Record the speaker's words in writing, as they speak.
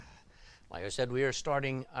Like I said, we are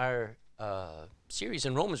starting our series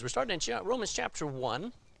in Romans. We're starting in Romans chapter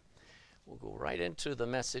 1. We'll go right into the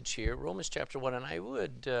message here. Romans chapter 1. And I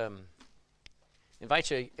would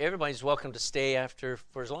invite you, everybody's welcome to stay after,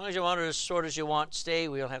 for as long as you want or as short as you want, stay.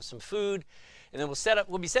 We'll have some food. And then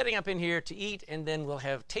we'll be setting up in here to eat, and then we'll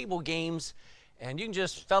have table games. And you can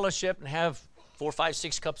just fellowship and have 4, 5,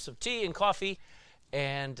 6 cups of tea and coffee.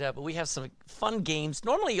 And but we have some fun games.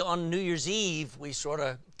 Normally on New Year's Eve, we sort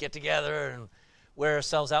of get together and wear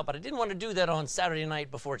ourselves out. But I didn't want to do that on Saturday night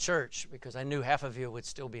before church because I knew half of you would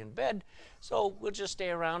still be in bed. So we'll just stay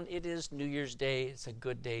around. It is New Year's Day. It's a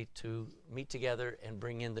good day to meet together and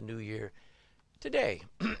bring in the new year today.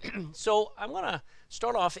 So I'm going to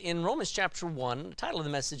start off in Romans chapter 1. The title of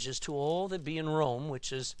the message is To All That Be in Rome,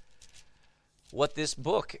 which is what this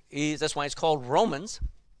book is. That's why it's called Romans.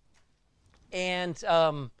 And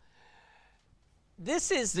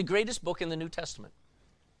this is the greatest book in the New Testament.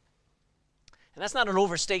 And that's not an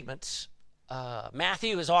overstatement.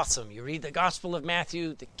 Matthew is awesome. You read the Gospel of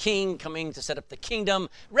Matthew, the king coming to set up the kingdom.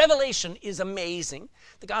 Revelation is amazing.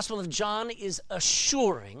 The Gospel of John is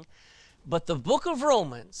assuring. But the book of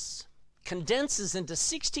Romans condenses into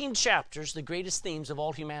 16 chapters the greatest themes of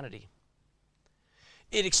all humanity.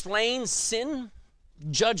 It explains sin,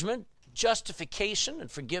 judgment, justification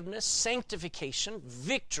and forgiveness, sanctification,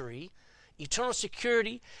 victory, eternal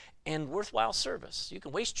security, and worthwhile service. You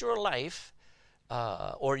can waste your life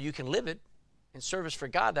or you can live it in service for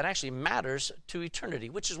God that actually matters to eternity,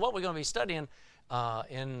 which is what we're going to be studying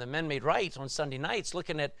in the Men Made Right on Sunday nights,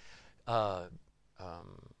 looking at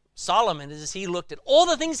Solomon. As he looked at all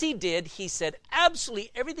the things he did, he said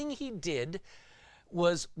absolutely everything he did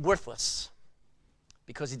was worthless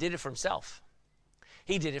because he did it for himself.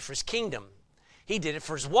 He did it for his kingdom. He did it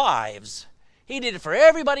for his wives. He did it for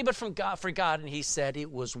everybody but for God, and he said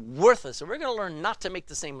it was worthless. And we're going to learn not to make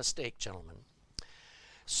the same mistake, gentlemen.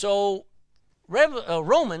 So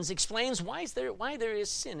Romans explains why there is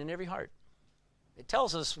sin in every heart. It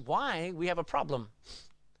tells us why we have a problem.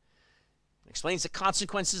 It explains the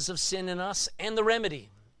consequences of sin in us and the remedy.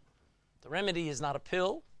 The remedy is not a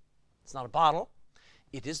pill. It's not a bottle.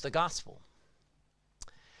 It is the gospel.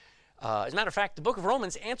 As a matter of fact, the book of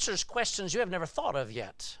Romans answers questions you have never thought of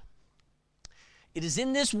yet. It is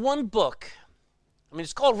in this one book. I mean,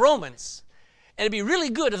 it's called Romans. And it'd be really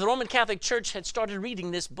good if the Roman Catholic Church had started reading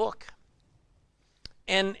this book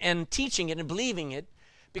and teaching it and believing it,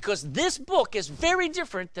 because this book is very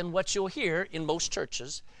different than what you'll hear in most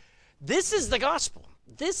churches. This is the gospel.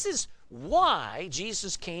 This is why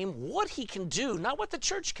Jesus came, what he can do, not what the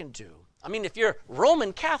church can do. I mean, if you're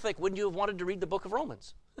Roman Catholic, wouldn't you have wanted to read the book of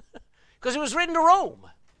Romans? Because it was written to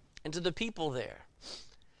Rome and to the people there.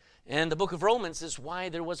 And the book of Romans is why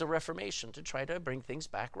there was a Reformation, to try to bring things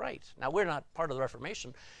back right. Now, we're not part of the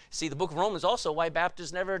Reformation. See, the book of Romans is also why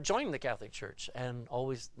Baptists never joined the Catholic Church and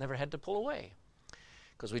always never had to pull away,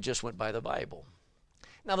 because we just went by the Bible.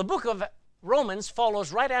 Now, the book of Romans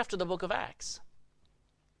follows right after the book of Acts.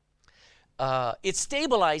 It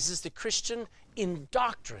stabilizes the Christian in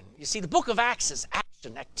doctrine. You see, the book of Acts is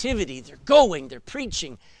action, activity. They're going, they're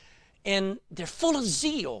preaching. And they're full of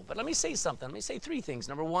zeal. But let me say something. Let me say 3 things.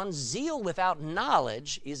 Number 1, zeal without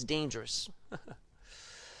knowledge is dangerous.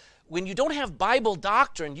 When you don't have Bible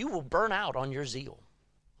doctrine, you will burn out on your zeal.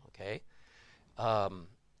 Okay?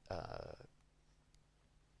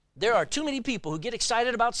 There are too many people who get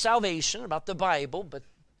excited about salvation, about the Bible, but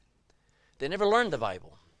they never learn the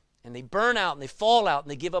Bible. And they burn out and they fall out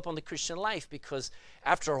and they give up on the Christian life, because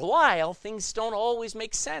after a while, things don't always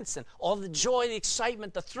make sense. And all the joy, the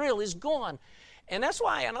excitement, the thrill is gone. And that's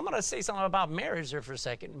why, and I'm going to say something about marriage there for a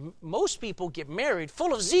second. Most people get married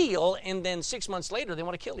full of zeal, and then 6 months later, they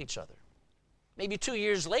want to kill each other. Maybe 2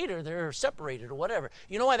 years later, they're separated or whatever.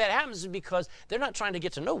 You know why that happens? Is because they're not trying to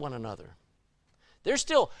get to know one another. They're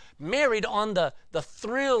still married on the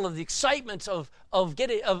thrill of the excitement of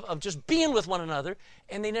just being with one another,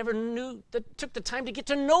 and they never took the time to get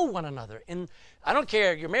to know one another. And I don't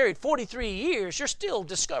care, you're married 43 years, you're still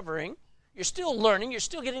discovering, you're still learning, you're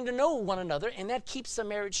still getting to know one another, and that keeps the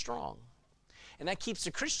marriage strong. And that keeps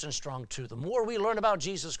the Christian strong too. The more we learn about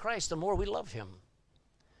Jesus Christ, the more we love him.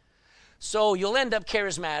 So you'll end up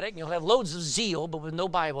charismatic, you'll have loads of zeal, but with no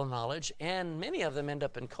Bible knowledge, and many of them end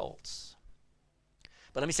up in cults.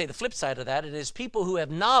 But let me say the flip side of that, it is people who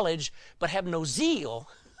have knowledge but have no zeal,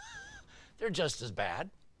 they're just as bad.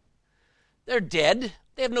 They're dead.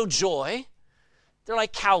 They have no joy. They're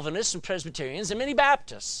like Calvinists and Presbyterians and many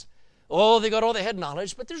Baptists. Oh, they got all the head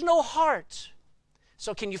knowledge, but there's no heart.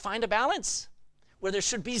 So can you find a balance where there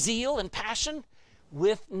should be zeal and passion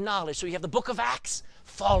with knowledge? So you have the book of Acts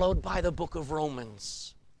followed by the book of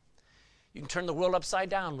Romans. You can turn the world upside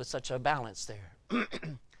down with such a balance there.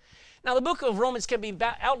 Now, the book of Romans can be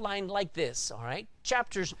outlined like this, all right?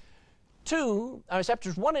 Chapters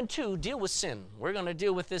 1 and 2 deal with sin. We're going to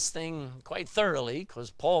deal with this thing quite thoroughly because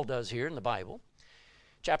Paul does here in the Bible.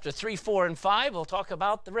 Chapter 3, 4, and 5 will talk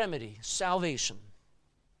about the remedy, salvation.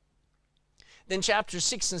 Then chapters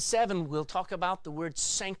 6 and 7 will talk about the word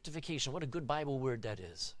sanctification. What a good Bible word that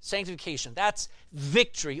is. Sanctification, that's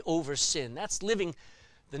victory over sin. That's living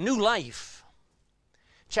the new life.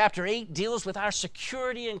 Chapter 8 deals with our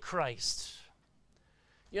security in Christ.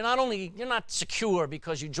 You're not secure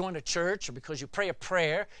because you join a church or because you pray a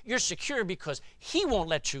prayer. You're secure because he won't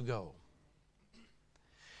let you go.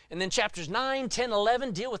 And then chapters 9, 10,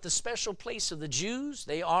 11 deal with the special place of the Jews.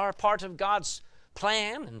 They are part of God's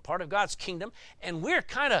plan and part of God's kingdom. And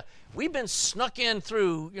we've been snuck in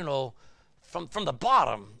through, from the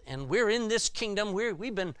bottom. And we're in this kingdom.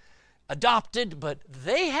 We've been adopted, but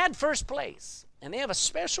they had first place. And they have a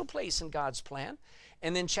special place in God's plan.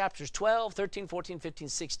 And then chapters 12, 13, 14, 15,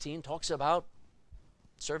 16 talks about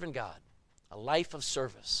serving God, a life of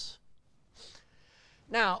service.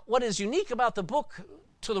 Now, what is unique about the book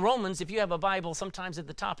to the Romans, if you have a Bible, sometimes at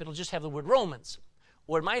the top it'll just have the word Romans.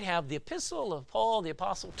 Or it might have the epistle of Paul, the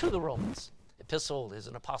apostle, to the Romans. Epistle is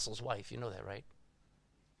an apostle's wife. You know that, right?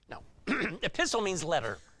 No. Epistle means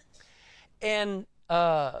letter. And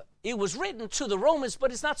it was written to the Romans,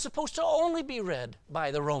 but it's not supposed to only be read by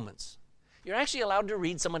the Romans. You're actually allowed to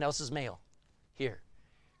read someone else's mail here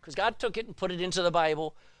because God took it and put it into the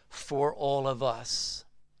Bible for all of us.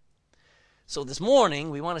 So this morning,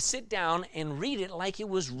 we want to sit down and read it like it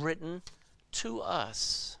was written to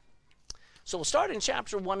us. So we'll start in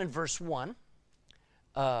chapter 1 and verse 1.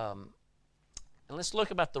 And let's look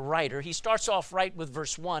about the writer. He starts off right with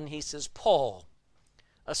verse 1. He says, Paul,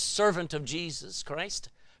 a servant of Jesus Christ,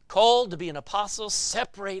 called to be an apostle,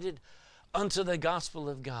 separated unto the gospel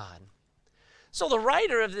of God. So the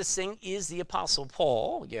writer of this thing is the Apostle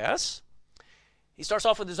Paul, yes. He starts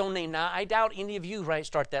off with his own name. Now, I doubt any of you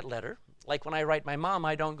start that letter. Like when I write my mom,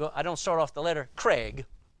 I don't start off the letter Craig.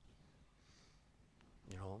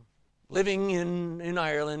 Living in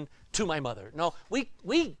Ireland to my mother. No, we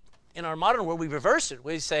in our modern world, we reverse it.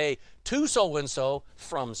 We say to so-and-so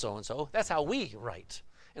from so-and-so. That's how we write.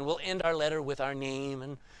 And we'll end our letter with our name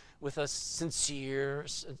and with a sincerely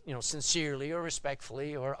or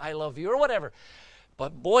respectfully or I love you or whatever.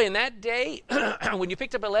 But boy, in that day, when you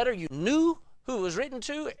picked up a letter, you knew who it was written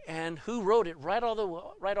to and who wrote it right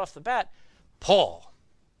off the bat, Paul.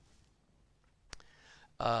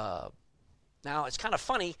 Now, it's kind of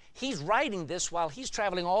funny. He's writing this while he's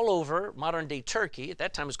traveling all over modern-day Turkey. At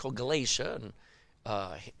that time, it was called Galatia. And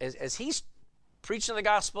as he's preaching the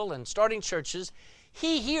gospel and starting churches,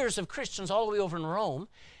 he hears of Christians all the way over in Rome,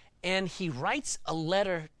 and he writes a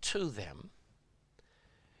letter to them.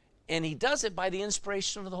 And he does it by the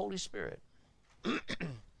inspiration of the Holy Spirit.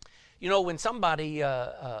 When somebody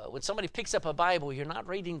picks up a Bible, you're not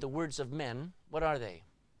reading the words of men. What are they?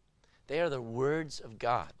 They are the words of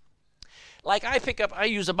God. Like I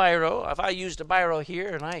use a biro. If I used a biro here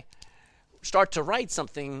and I start to write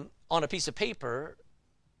something on a piece of paper,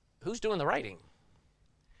 who's doing the writing?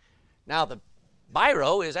 Now, the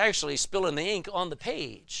biro is actually spilling the ink on the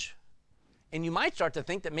page. And you might start to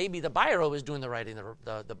think that maybe the biro is doing the writing.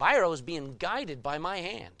 The biro is being guided by my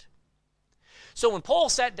hand. So when Paul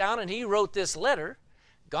sat down and he wrote this letter,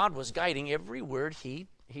 God was guiding every word he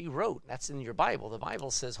wrote. That's in your Bible. The Bible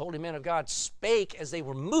says, holy men of God spake as they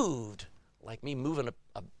were moved, like me moving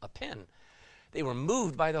a pen. They were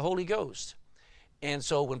moved by the Holy Ghost. And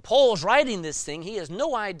so when Paul's writing this thing, he has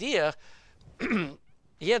no idea.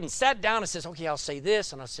 He hadn't sat down and says, okay, I'll say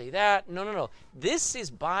this and I'll say that. No. This is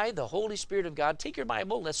by the Holy Spirit of God. Take your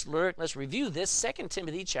Bible. Let's review this. 2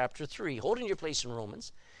 Timothy chapter 3. Holding your place in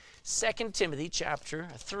Romans. 2 Timothy chapter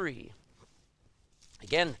 3.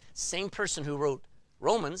 Again, same person who wrote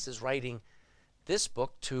Romans is writing this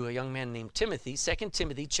book to a young man named Timothy. 2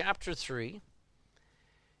 Timothy chapter 3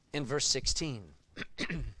 in verse 16.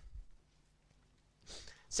 2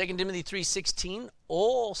 Timothy 3:16,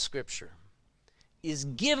 all Scripture is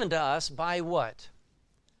given to us by what?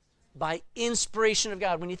 By inspiration of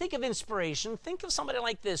God. When you think of inspiration, think of somebody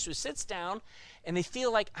like this who sits down and they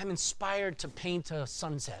feel like I'm inspired to paint a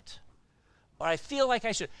sunset. Or I feel like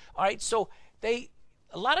I should. All right, so a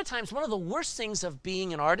lot of times one of the worst things of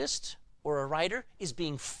being an artist or a writer is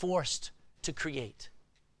being forced to create.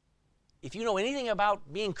 If you know anything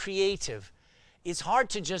about being creative, it's hard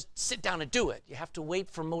to just sit down and do it. You have to wait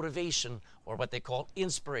for motivation or what they call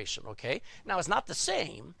inspiration, okay? Now, it's not the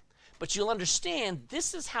same, but you'll understand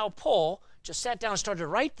this is how Paul just sat down and started to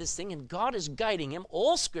write this thing, and God is guiding him.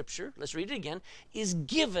 All Scripture, let's read it again, is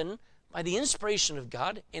given by the inspiration of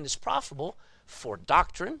God and is profitable for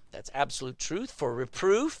doctrine, that's absolute truth, for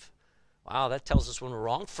reproof, wow, that tells us when we're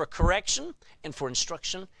wrong, for correction, and for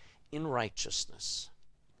instruction in righteousness.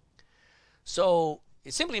 So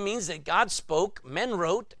it simply means that God spoke, men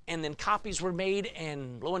wrote, and then copies were made,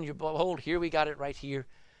 and lo and behold, here we got it right here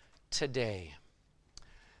today.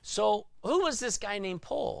 So who was this guy named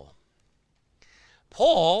Paul?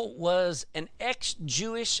 Paul was an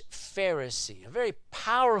ex-Jewish Pharisee, a very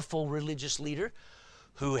powerful religious leader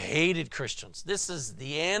who hated Christians. This is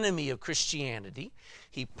the enemy of Christianity.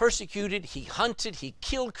 He persecuted, he hunted, he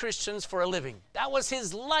killed Christians for a living. That was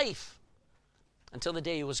his life until the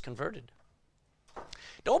day he was converted.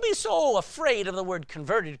 Don't be so afraid of the word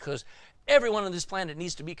converted, because everyone on this planet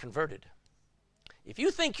needs to be converted. If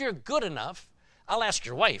you think you're good enough, I'll ask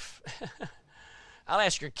your wife. I'll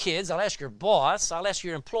ask your kids. I'll ask your boss. I'll ask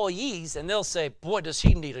your employees, and they'll say, boy, does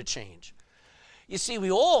he need a change. You see,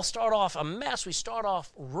 we all start off a mess. We start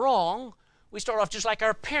off wrong. We start off just like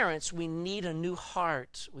our parents. We need a new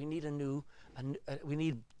heart. We need we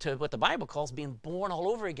need to, what the Bible calls, being born all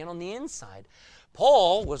over again on the inside.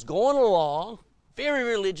 Paul was going along, very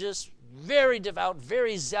religious, very devout,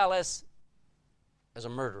 very zealous, as a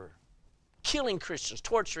murderer, killing Christians,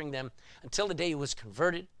 torturing them until the day he was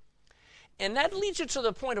converted. And that leads you to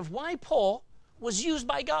the point of why Paul was used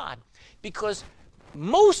by God. Because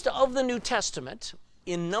most of the New Testament,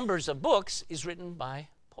 in numbers of books, is written by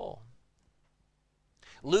Paul.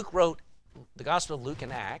 Luke wrote the Gospel of Luke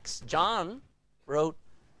and Acts. John wrote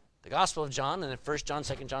the Gospel of John, and then 1 John,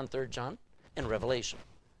 2 John, 3 John, and Revelation.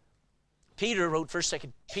 Peter wrote 1st,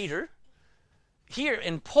 2nd Peter. Here,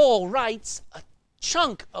 and Paul writes a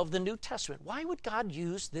chunk of the New Testament. Why would God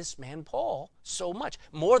use this man Paul so much,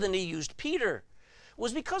 more than he used Peter? It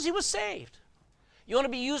was because he was saved. You want to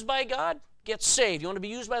be used by God? Get saved. You want to be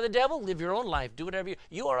used by the devil? Live your own life. Do whatever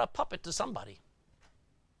you are a puppet to somebody.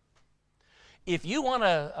 If you want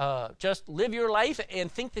to just live your life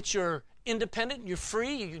and think that you're independent, you're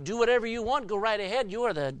free, you do whatever you want, go right ahead, you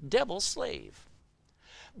are the devil's slave.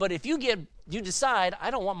 But if you decide, I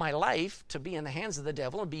don't want my life to be in the hands of the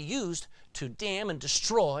devil and be used to damn and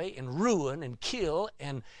destroy and ruin and kill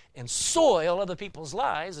and soil other people's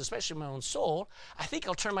lives, especially my own soul, I think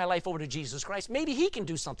I'll turn my life over to Jesus Christ. Maybe he can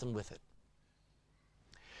do something with it.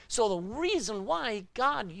 So the reason why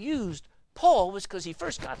God used Paul was because he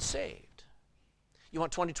first got saved. You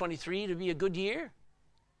want 2023 to be a good year?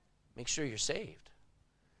 Make sure you're saved.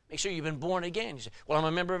 Make sure you've been born again. You say, well, I'm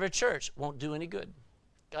a member of a church. Won't do any good.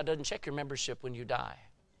 God doesn't check your membership when you die.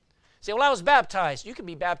 Say, well, I was baptized. You can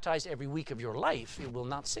be baptized every week of your life. It will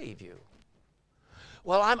not save you.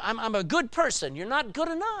 Well, I'm a good person. You're not good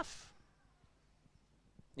enough.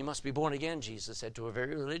 You must be born again, Jesus said to a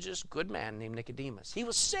very religious, good man named Nicodemus. He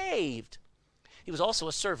was saved. He was also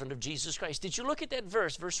a servant of Jesus Christ. Did you look at that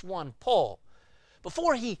verse, verse 1? Paul,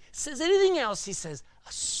 before he says anything else, he says,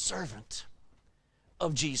 a servant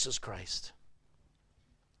of Jesus Christ.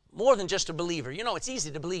 More than just a believer. You know, it's easy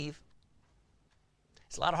to believe.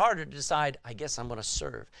 It's a lot harder to decide, I guess I'm going to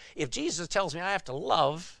serve. If Jesus tells me I have to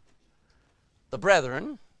love the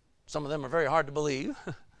brethren, some of them are very hard to believe,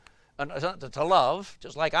 to love,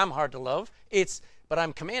 just like I'm hard to love, but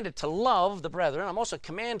I'm commanded to love the brethren. I'm also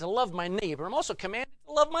commanded to love my neighbor. I'm also commanded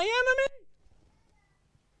to love my enemy.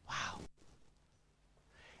 Wow.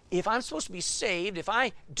 If I'm supposed to be saved, if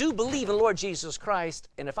I do believe in Lord Jesus Christ,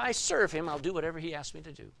 and if I serve him, I'll do whatever he asks me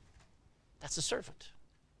to do. That's a servant.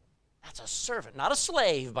 That's a servant. Not a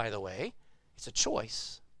slave, by the way. It's a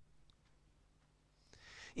choice.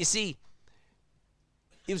 You see,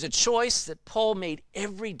 it was a choice that Paul made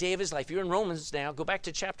every day of his life. You're in Romans now. Go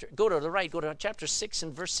to the right. Go to chapter 6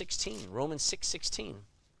 and verse 16. Romans 6:16.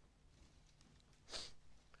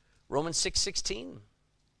 Romans 6:16.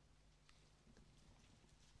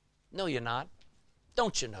 No, you're not.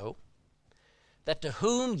 Don't you know that to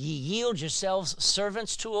whom ye yield yourselves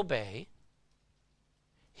servants to obey,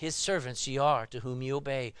 his servants ye are to whom ye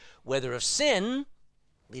obey, whether of sin,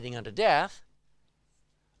 leading unto death,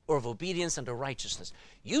 or of obedience unto righteousness.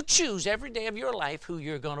 You choose every day of your life who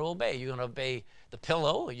you're going to obey. You're going to obey the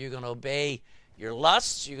pillow, or you're going to obey your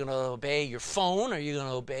lusts, you're going to obey your phone, or you're going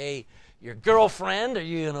to obey your girlfriend, or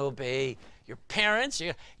you're going to obey your parents.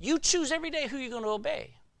 You choose every day who you're going to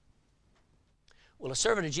obey. Well, a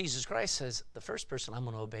servant of Jesus Christ says, the first person I'm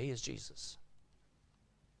going to obey is Jesus.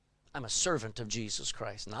 I'm a servant of Jesus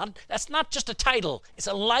Christ. That's not just a title. It's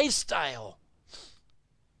a lifestyle.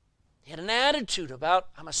 He had an attitude about,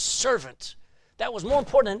 I'm a servant. That was more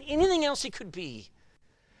important than anything else he could be.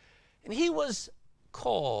 And he was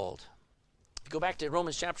called. go back to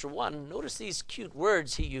Romans chapter 1, notice these cute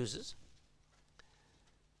words he uses.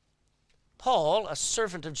 Paul, a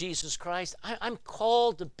servant of Jesus Christ, I'm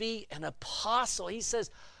called to be an apostle. He says,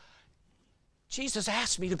 Jesus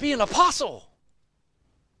asked me to be an apostle.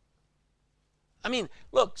 I mean,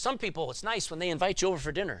 look, some people, it's nice when they invite you over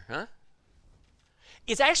for dinner, huh?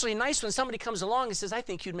 It's actually nice when somebody comes along and says, I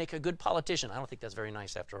think you'd make a good politician. I don't think that's very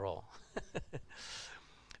nice after all.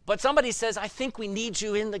 But somebody says, I think we need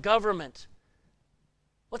you in the government.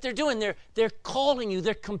 What they're doing, they're calling you,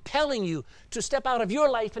 they're compelling you to step out of your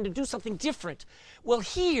life and to do something different. Well,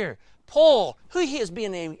 here, Paul, who he is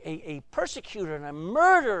being a persecutor and a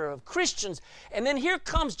murderer of Christians, and then here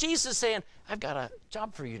comes Jesus saying, I've got a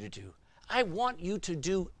job for you to do. I want you to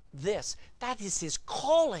do this. That is his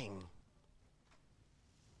calling.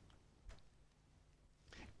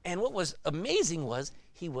 And what was amazing was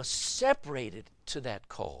he was separated to that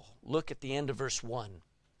call. Look at the end of verse 1.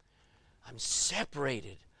 I'm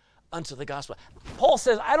separated unto the gospel. Paul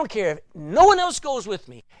says, I don't care if no one else goes with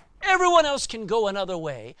me. Everyone else can go another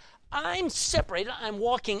way. I'm separated. I'm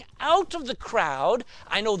walking out of the crowd.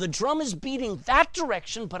 I know the drum is beating that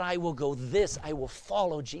direction, but I will go this. I will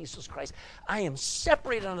follow Jesus Christ. I am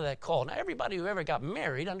separated under that call. Now, everybody who ever got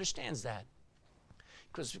married understands that.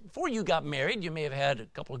 Because before you got married, you may have had a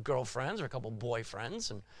couple of girlfriends or a couple of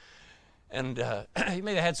boyfriends, and you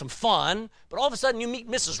may have had some fun, but all of a sudden you meet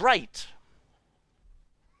Mrs. Right.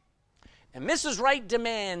 And Mrs. Right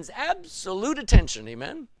demands absolute attention,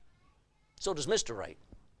 amen? So does Mr. Right.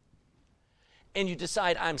 And you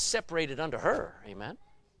decide, I'm separated under her, amen?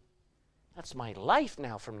 That's my life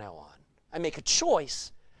now from now on. I make a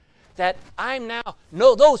choice that I'm now,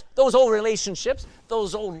 no, those old relationships,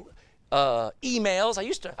 those old emails.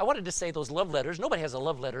 I wanted to say those love letters. Nobody has a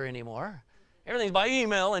love letter anymore. Everything's by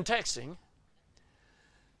email and texting.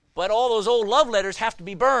 But all those old love letters have to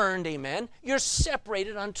be burned, amen. You're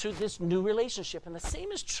separated unto this new relationship. And the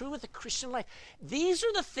same is true with the Christian life. These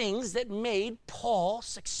are the things that made Paul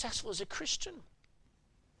successful as a Christian.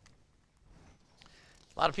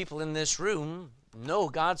 A lot of people in this room know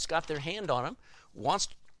God's got their hand on them.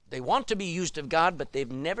 They want to be used of God, but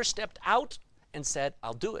they've never stepped out and said,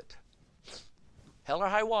 I'll do it. Hell or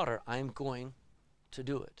high water, I'm going to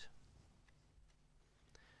do it.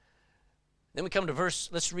 Then we come to verse,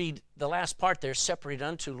 let's read the last part there, separated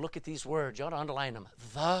unto. Look at these words. You ought to underline them.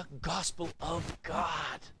 The gospel of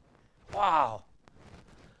God. Wow.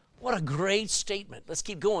 What a great statement. Let's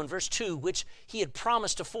keep going. Verse 2, which he had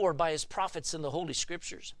promised afore by his prophets in the Holy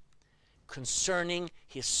Scriptures, concerning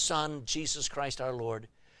his Son, Jesus Christ our Lord,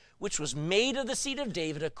 which was made of the seed of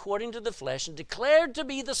David according to the flesh, and declared to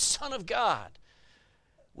be the Son of God,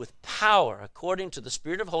 with power according to the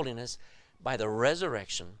Spirit of holiness, by the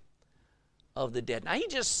resurrection of the dead. Now he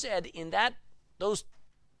just said in those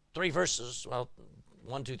 3 verses, well,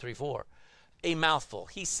 1, 2, 3, 4, a mouthful.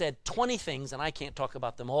 He said 20 things, and I can't talk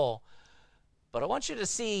about them all, but I want you to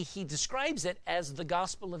see he describes it as the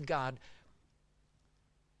gospel of God.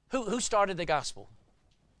 Who started the gospel?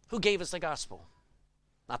 Who gave us the gospel?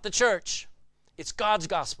 Not the church. It's God's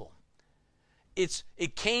gospel.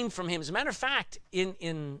 It came from him. As a matter of fact,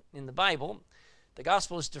 in the Bible, the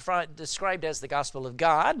gospel is described as the gospel of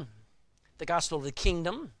God, the gospel of the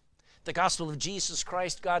kingdom, the gospel of Jesus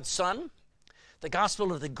Christ, God's Son, the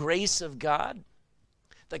gospel of the grace of God,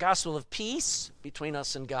 the gospel of peace between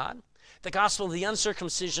us and God, the gospel of the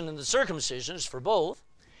uncircumcision and the circumcision is for both,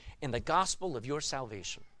 and the gospel of your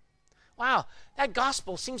salvation. Wow, that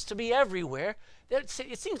gospel seems to be everywhere. It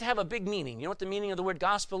seems to have a big meaning. You know what the meaning of the word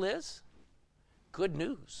gospel is? Good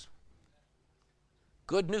news.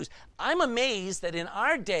 Good news. I'm amazed that in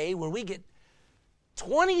our day, where we get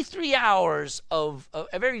 23 hours of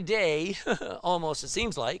every day, almost it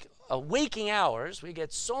seems like, waking hours, we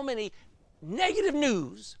get so many negative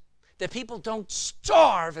news that people don't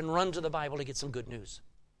starve and run to the Bible to get some good news.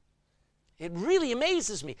 It really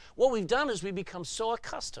amazes me. What we've done is we've become so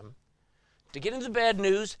accustomed to getting the bad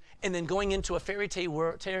news and then going into a fairy tale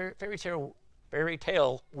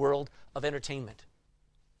world of entertainment.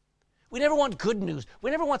 We never want good news.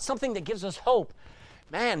 We never want something that gives us hope.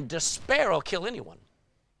 Man, despair will kill anyone.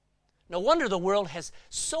 No wonder the world has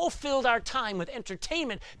so filled our time with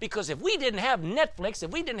entertainment, because if we didn't have Netflix,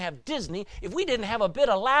 if we didn't have Disney, if we didn't have a bit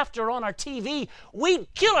of laughter on our TV,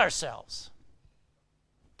 we'd kill ourselves.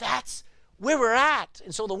 That's where we're at.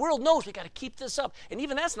 And so the world knows we got to keep this up. And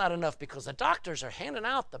even that's not enough, because the doctors are handing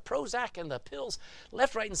out the Prozac and the pills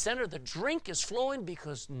left, right, and center. The drink is flowing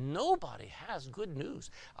because nobody has good news.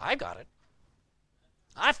 I got it.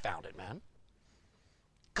 I found it, man.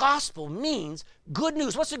 Gospel means good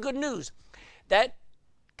news. What's the good news? That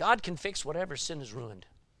God can fix whatever sin has ruined.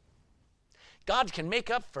 God can make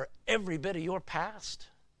up for every bit of your past.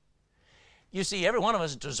 You see, every one of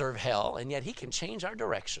us deserve hell, and yet he can change our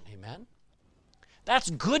direction. Amen? That's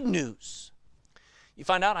good news. You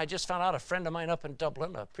find out, I just found out a friend of mine up in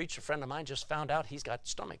Dublin, a preacher friend of mine just found out he's got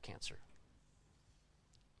stomach cancer.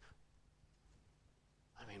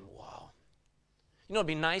 I mean, wow. You know, it'd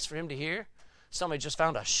be nice for him to hear somebody just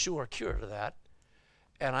found a sure cure to that.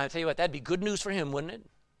 And I tell you what, that'd be good news for him, wouldn't it?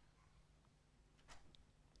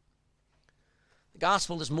 The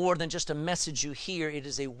gospel is more than just a message you hear. It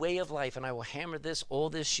is a way of life, and I will hammer this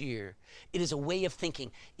all this year. It is a way of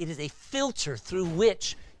thinking. It is a filter through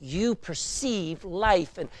which you perceive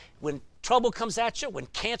life. And when trouble comes at you, when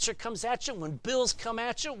cancer comes at you, when bills come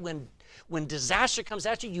at you, when disaster comes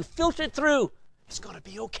at you, you filter it through. It's going to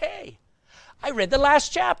be okay. I read the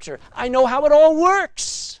last chapter. I know how it all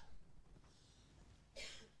works.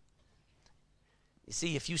 You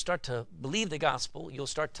see, if you start to believe the gospel, you'll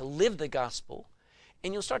start to live the gospel,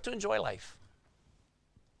 and you'll start to enjoy life.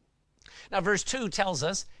 Now, verse 2 tells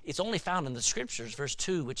us it's only found in the Scriptures, verse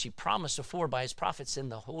 2, which he promised before by his prophets in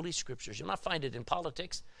the Holy Scriptures. You'll not find it in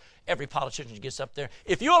politics. Every politician gets up there,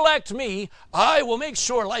 if you elect me, I will make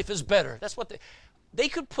sure life is better. That's what they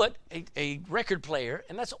could put a record player,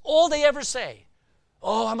 and that's all they ever say.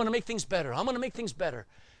 Oh, I'm going to make things better. I'm going to make things better.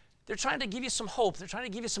 They're trying to give you some hope. They're trying to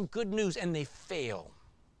give you some good news, and they fail.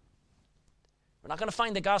 We're not going to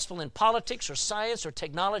find the gospel in politics or science or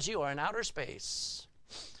technology or in outer space.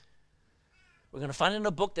 We're going to find it in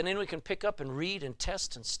a book that anyone can pick up and read and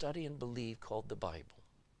test and study and believe called the Bible.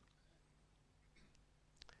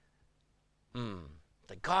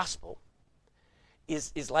 The gospel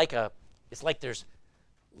is like there's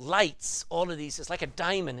lights, all of these. It's like a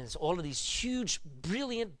diamond. It's all of these huge,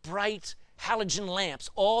 brilliant, bright halogen lamps,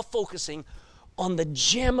 all focusing on the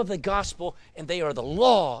gem of the gospel, and they are the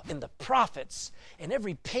law and the prophets, and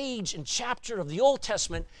every page and chapter of the Old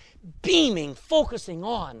Testament beaming, focusing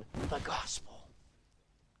on the gospel.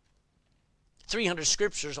 300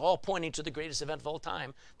 scriptures all pointing to the greatest event of all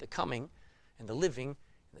time, the coming and the living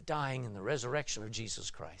and the dying and the resurrection of Jesus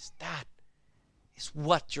Christ. That is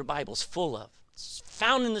what your Bible's full of. It's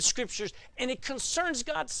found in the scriptures, and it concerns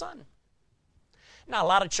God's Son. Now, a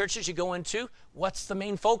lot of churches you go into, what's the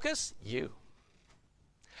main focus? You.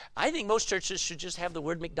 I think most churches should just have the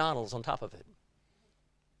word McDonald's on top of it.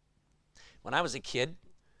 When I was a kid,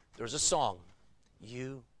 there was a song,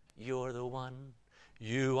 You're the one,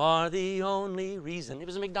 you are the only reason. It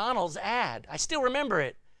was a McDonald's ad. I still remember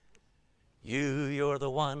it. You're the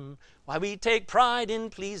one, why we take pride in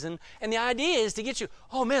pleasing. And the idea is to get you,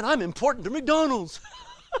 oh man, I'm important to McDonald's.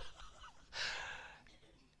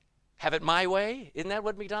 Have it my way. Isn't that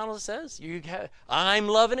what McDonald's says? I'm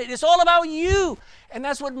loving it. It's all about you. And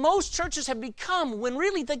that's what most churches have become, when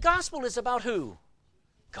really the gospel is about who?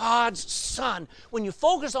 God's Son. When you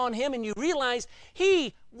focus on him and you realize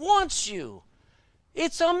he wants you.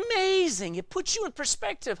 It's amazing. It puts you in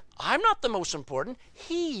perspective. I'm not the most important.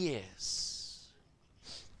 He is.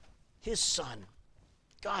 His Son.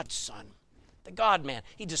 God's Son. The God-man.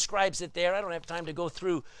 He describes it there. I don't have time to go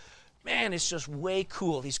through. Man, it's just way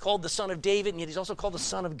cool. He's called the Son of David, and yet he's also called the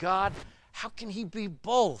Son of God. How can he be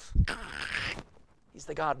both? He's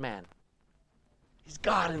the God-man. He's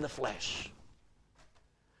God in the flesh.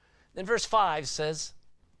 Then verse 5 says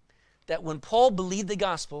that when Paul believed the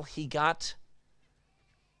gospel, he got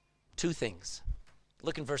two things.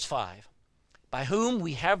 Look in verse 5. By whom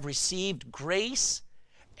we have received grace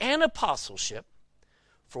and apostleship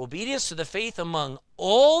for obedience to the faith among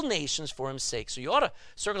all nations for his sake. So you ought to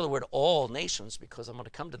circle the word all nations, because I'm going to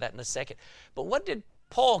come to that in a second. But what did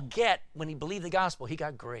Paul get when he believed the gospel? He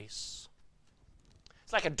got grace.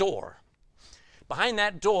 It's like a door. Behind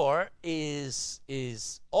that door is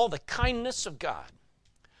all the kindness of God,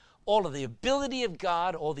 all of the ability of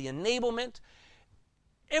God, all the enablement.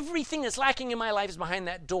 Everything that's lacking in my life is behind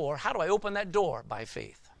that door. How do I open that door? By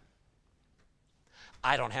faith.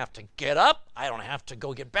 I don't have to get up. I don't have to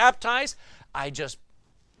go get baptized. I just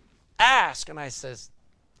ask, and I says,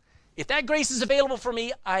 if that grace is available for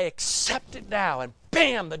me, I accept it now. And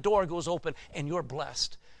bam, the door goes open, and you're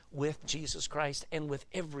blessed with Jesus Christ and with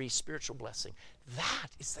every spiritual blessing. That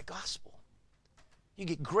is the gospel. You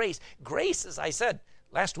get grace. Grace, as I said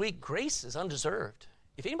last week, grace is undeserved.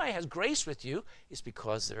 If anybody has grace with you, it's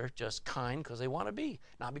because they're just kind because they want to be,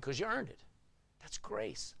 not because you earned it. That's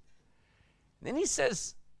grace. And then he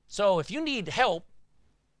says, so if you need help,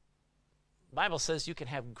 the Bible says you can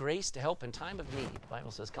have grace to help in time of need. The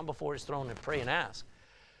Bible says, come before his throne and pray and ask.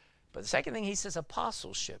 But the second thing he says,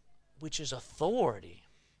 apostleship, which is authority.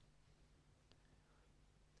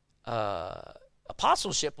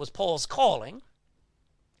 Apostleship was Paul's calling.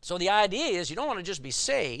 So the idea is you don't want to just be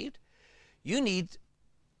saved. You need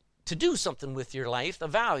to do something with your life, the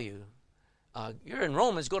value. You're in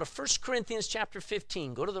Romans. Go to 1 Corinthians chapter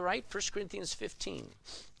 15. Go to the right, 1 Corinthians 15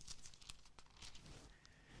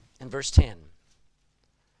 and verse 10.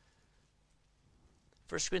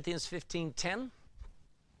 1 Corinthians 15:10.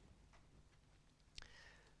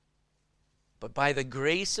 But by the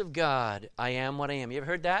grace of God, I am what I am. You ever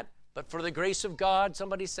heard that? But for the grace of God,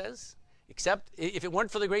 somebody says. Except if it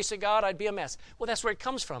weren't for the grace of God, I'd be a mess. Well, that's where it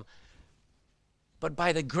comes from. But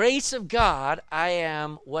by the grace of God, I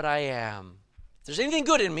am what I am. If there's anything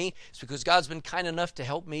good in me, it's because God's been kind enough to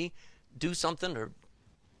help me do something or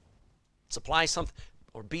supply something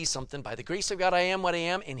or be something. By the grace of God, I am what I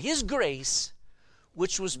am. And His grace,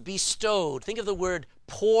 which was bestowed. Think of the word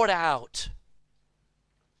poured out.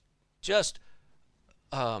 Just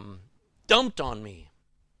dumped on me.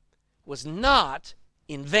 Was not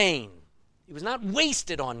in vain. It was not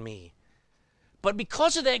wasted on me. But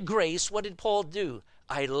because of that grace, what did Paul do?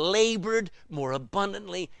 I labored more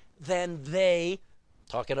abundantly than they,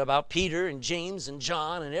 talking about Peter and James and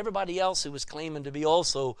John and everybody else who was claiming to be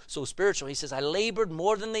also so spiritual. He says, I labored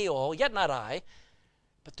more than they all, yet not I,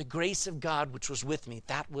 but the grace of God which was with me,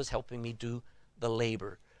 that was helping me do the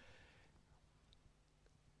labor.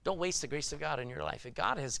 Don't waste the grace of God in your life. If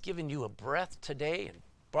God has given you a breath today and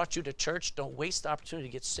brought you to church, don't waste the opportunity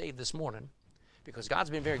to get saved this morning, because God's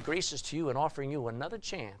been very gracious to you and offering you another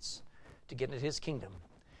chance to get into His kingdom.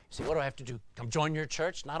 You say, what do I have to do? Come join your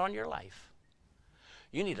church? Not on your life.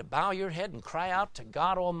 You need to bow your head and cry out to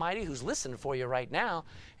God Almighty, who's listening for you right now,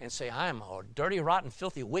 and say, I am a dirty, rotten,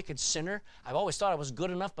 filthy, wicked sinner. I've always thought I was good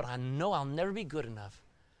enough, but I know I'll never be good enough.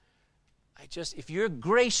 If you're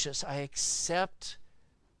gracious, I accept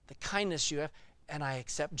the kindness you have, and I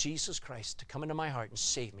accept Jesus Christ to come into my heart and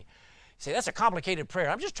save me. You say, that's a complicated prayer.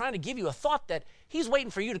 I'm just trying to give you a thought that He's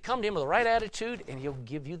waiting for you to come to Him with the right attitude, and He'll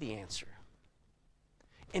give you the answer.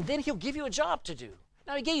 And then He'll give you a job to do.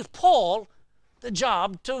 Now, He gave Paul the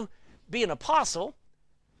job to be an apostle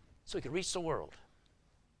so he could reach the world.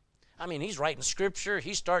 I mean, he's writing scripture,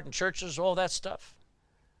 he's starting churches, all that stuff.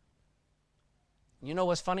 You know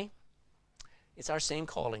what's funny? It's our same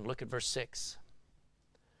calling. Look at verse 6.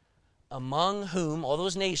 Among whom, all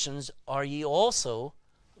those nations, are ye also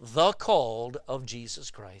the called of Jesus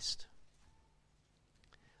Christ.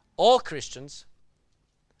 All Christians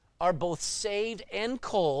are both saved and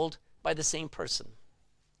called by the same person.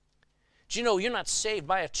 Do you know you're not saved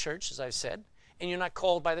by a church, as I've said, and you're not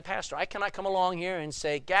called by the pastor? I cannot come along here and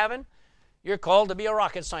say, Gavin, you're called to be a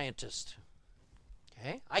rocket scientist.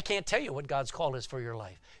 Okay? I can't tell you what God's call is for your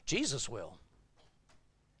life. Jesus will.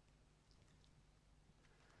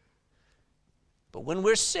 But when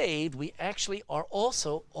we're saved, we actually are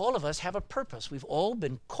also, all of us have a purpose. We've all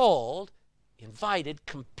been called, invited,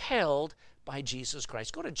 compelled by Jesus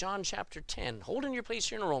Christ. Go to John chapter 10. Hold in your place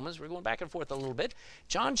here in Romans. We're going back and forth a little bit.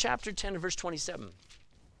 John chapter 10 and verse 27.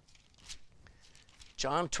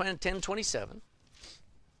 John 10, 27.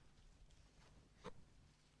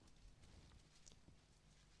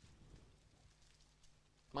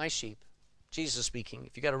 My sheep. Jesus speaking.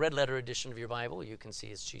 If you got a red letter edition of your Bible, you can see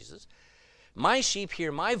it's Jesus. My sheep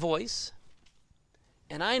hear my voice,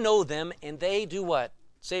 and I know them, and they do what?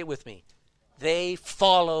 Say it with me. They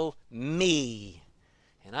follow me,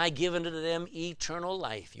 and I give unto them eternal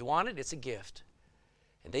life. You want it? It's a gift.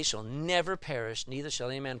 And they shall never perish, neither shall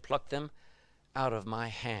any man pluck them out of my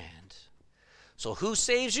hand. So who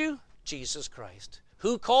saves you? Jesus Christ.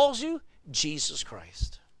 Who calls you? Jesus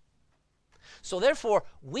Christ. So therefore,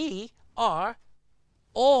 we are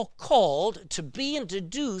all called to be and to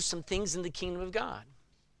do some things in the kingdom of God.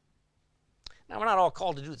 Now, we're not all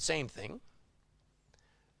called to do the same thing.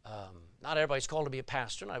 Not everybody's called to be a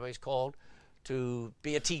pastor. Not everybody's called to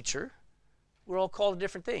be a teacher. We're all called to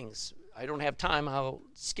different things. I don't have time. I'll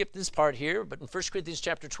skip this part here. But in 1 Corinthians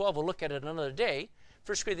chapter 12, we'll look at it another day.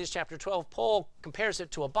 1 Corinthians chapter 12, Paul compares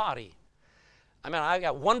it to a body. I mean, I've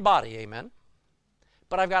got one body, amen.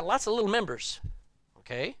 But I've got lots of little members,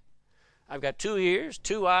 okay? I've got 2 ears,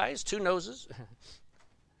 2 eyes, 2 noses,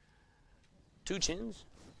 2 chins.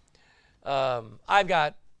 I've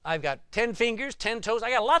got 10 fingers, 10 toes. I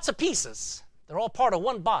got lots of pieces. They're all part of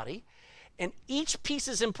one body, and each piece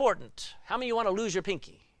is important. How many of you want to lose your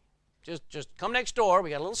pinky? Just come next door. We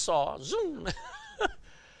got a little saw. Zoom.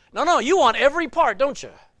 No, you want every part, don't you?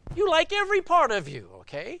 You like every part of you,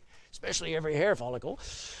 okay? Especially every hair follicle.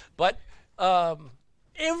 But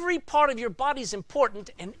every part of your body is important,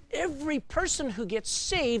 and every person who gets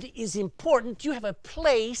saved is important. You have a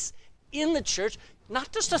place in the church.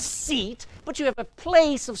 not just a seat, but you have a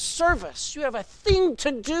place of service. You have a thing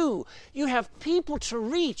to do. You have people to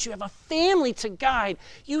reach. You have a family to guide.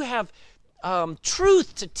 You have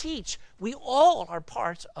truth to teach. We all are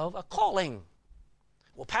part of a calling.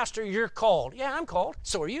 Well, Pastor, you're called. Yeah, I'm called.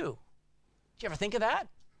 So are you. Did you ever think of that?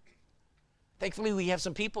 Thankfully, we have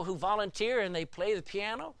some people who volunteer and they play the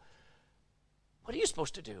piano. What are you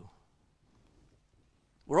supposed to do?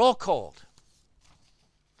 We're all called.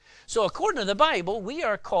 So according to the Bible, we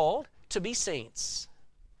are called to be saints.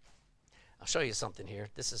 I'll show you something here.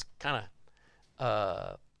 This is kind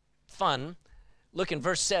of fun. Look in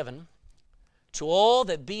verse 7. To all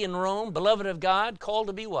that be in Rome, beloved of God, called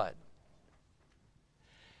to be what?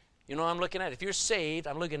 You know what I'm looking at? If you're saved,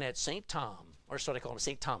 I'm looking at St. Tom, or that's what I call him,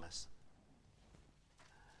 St. Thomas.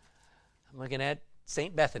 I'm looking at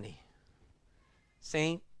St. Bethany.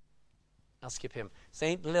 I'll skip him.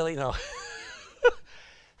 St. Lily, no.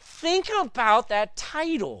 Think about that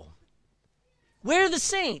title. Where are the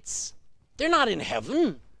saints? They're not in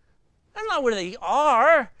heaven. That's not where they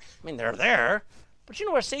are. I mean, they're there. But you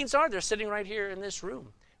know where saints are? They're sitting right here in this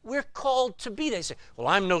room. We're called to be. They say, well,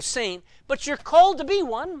 I'm no saint, but you're called to be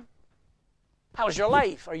one. How's your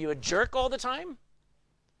life? Are you a jerk all the time?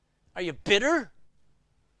 Are you bitter?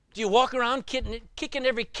 Do you walk around kicking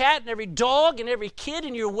every cat and every dog and every kid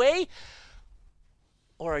in your way?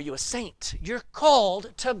 Or are you a saint? You're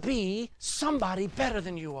called to be somebody better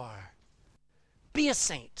than you are. Be a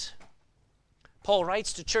saint. Paul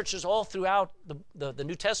writes to churches all throughout the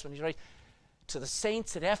New Testament. He writes to the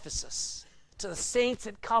saints at Ephesus, to the saints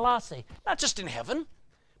at Colossae, not just in heaven,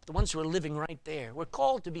 but the ones who are living right there. We're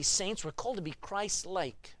called to be saints. We're called to be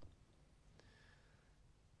Christ-like.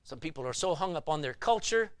 Some people are so hung up on their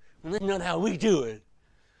culture. Well, that's not how we do it.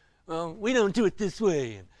 Well, we don't do it this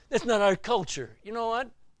way. That's not our culture. You know what?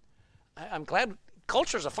 I'm glad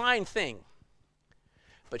culture's a fine thing.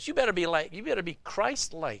 But you better be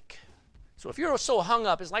Christ-like. So if you're so hung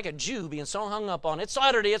up, it's like a Jew being so hung up on it's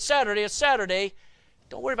Saturday, it's Saturday, it's Saturday.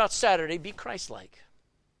 Don't worry about Saturday. Be Christ-like.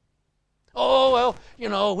 Oh,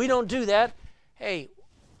 well, we don't do that. Hey,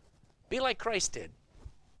 be like Christ did.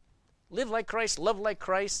 Live like Christ, love like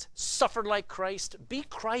Christ, suffer like Christ. Be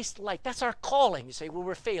Christ-like. That's our calling. You say, well,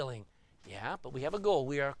 we're failing. Yeah, but we have a goal.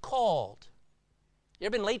 We are called. You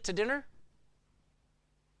ever been late to dinner?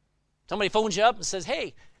 Somebody phones you up and says,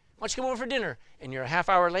 hey, why don't you come over for dinner? And you're a half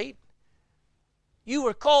hour late. You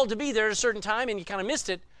were called to be there at a certain time and you kind of missed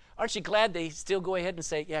it. Aren't you glad they still go ahead and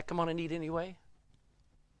say, yeah, come on and eat anyway?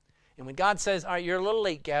 And when God says, all right, you're a little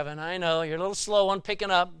late, Gavin. I know, you're a little slow on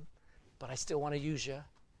picking up, but I still want to use you.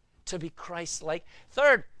 To be Christ-like.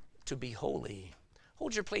 Third, to be holy.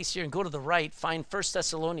 Hold your place here and go to the right. Find 1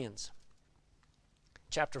 Thessalonians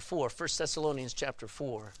chapter 4. 1 Thessalonians chapter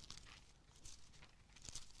 4.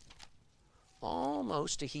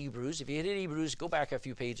 Almost to Hebrews. If you hit Hebrews, go back a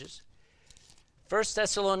few pages. 1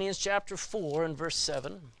 Thessalonians chapter 4 and verse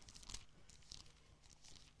 7.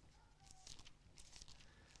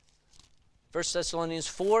 1 Thessalonians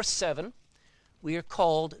 4:7. We are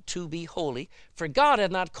called to be holy, for God hath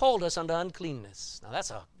not called us unto uncleanness. Now that's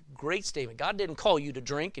a great statement. God didn't call you to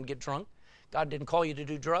drink and get drunk. God didn't call you to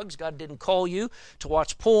do drugs. God didn't call you to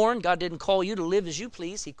watch porn. God didn't call you to live as you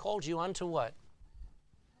please. He called you unto what?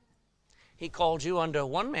 He called you unto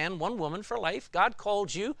one man, one woman for life. God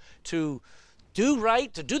called you to do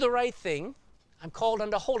right, to do the right thing. I'm called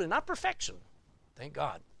unto holy, not perfection. Thank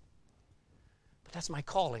God. But that's my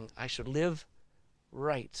calling. I should live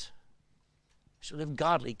right. I should live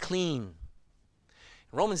godly, clean.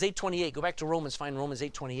 Romans 8:28. Go back to Romans, find Romans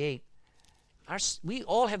 8:28. We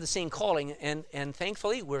all have the same calling, and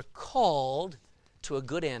thankfully we're called to a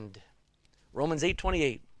good end. Romans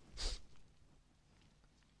 8:28.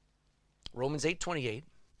 Romans 8:28.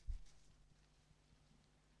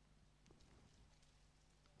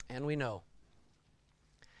 And we know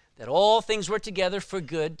that all things work together for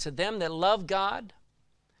good to them that love God,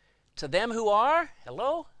 to them who are,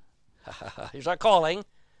 hello? Here's our calling.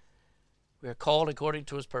 We are called according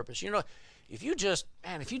to his purpose. You know, if you just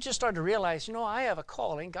start to realize, I have a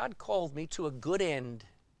calling. God called me to a good end.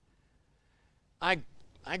 I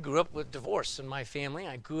grew up with divorce in my family.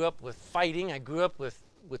 I grew up with fighting. I grew up with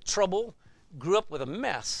trouble. Grew up with a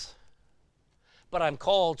mess. But I'm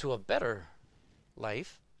called to a better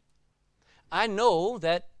life. I know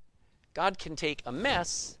that God can take a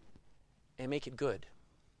mess and make it good.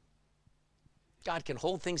 God can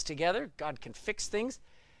hold things together. God can fix things.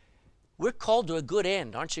 We're called to a good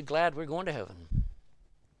end. Aren't you glad we're going to heaven?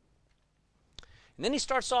 And then he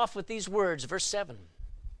starts off with these words, verse 7.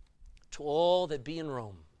 To all that be in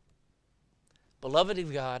Rome, beloved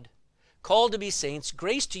of God, called to be saints,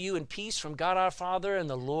 grace to you and peace from God our Father and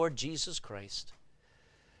the Lord Jesus Christ.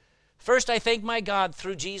 First, I thank my God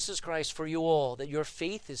through Jesus Christ for you all, that your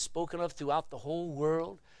faith is spoken of throughout the whole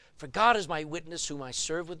world. For God is my witness, whom I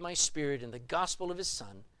serve with my spirit in the gospel of his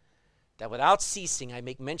Son, that without ceasing I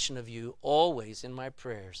make mention of you always in my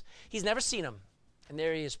prayers. He's never seen them, and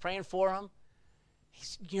there he is praying for them.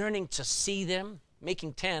 He's yearning to see them.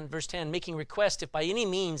 Verse 10, making request, if by any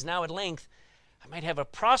means now at length I might have a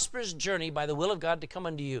prosperous journey by the will of God to come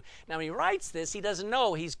unto you. Now when he writes this, he doesn't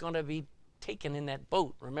know he's going to be taken in that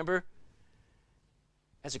boat, remember?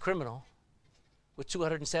 As a criminal with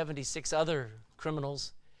 276 other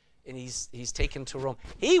criminals, and he's taken to Rome.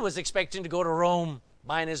 He was expecting to go to Rome,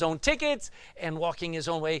 buying his own tickets and walking his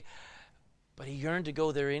own way, but he yearned to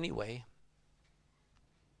go there anyway.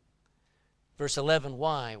 Verse 11,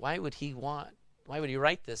 why? Why would he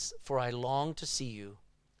write this? For I long to see you,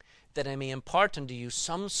 that I may impart unto you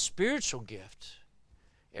some spiritual gift.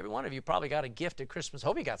 Every one of you probably got a gift at Christmas.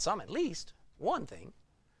 Hope you got some, at least one thing.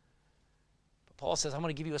 But Paul says, I'm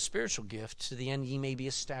going to give you a spiritual gift to the end ye may be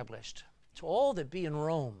established. To all that be in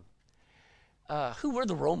Rome. Who were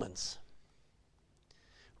the Romans?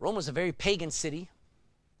 Rome was a very pagan city.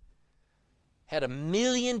 Had 1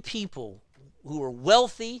 million people who were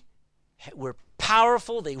wealthy, were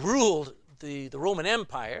powerful. They ruled the Roman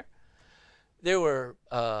Empire. There were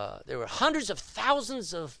hundreds of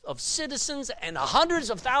thousands of citizens and hundreds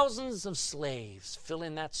of thousands of slaves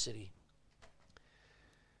filling that city.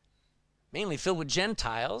 Mainly filled with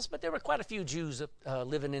Gentiles, but there were quite a few Jews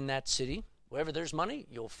living in that city. Wherever there's money,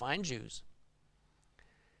 you'll find Jews.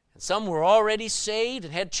 And some were already saved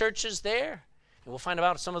and had churches there. And we'll find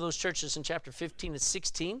about some of those churches in chapter 15 and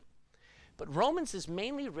 16. But Romans is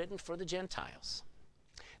mainly written for the Gentiles.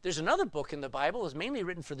 There's another book in the Bible that's mainly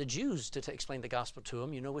written for the Jews to explain the gospel to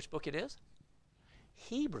them. You know which book it is?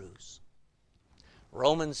 Hebrews.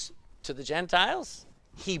 Romans to the Gentiles,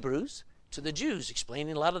 Hebrews to the Jews,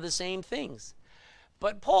 explaining a lot of the same things.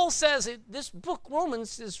 But Paul says this book,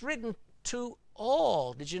 Romans, is written to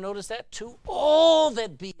all. Did you notice that? To all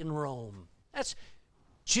that be in Rome. That's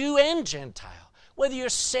Jew and Gentile. Whether you're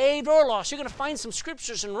saved or lost, you're going to find some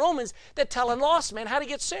scriptures in Romans that tell a lost man how to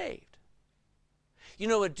get saved. You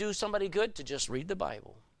know what would do somebody good? To just read the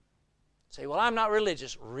Bible. Say, well, I'm not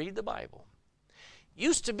religious. Read the Bible.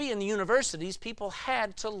 Used to be in the universities, people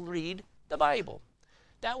had to read the Bible.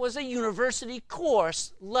 That was a university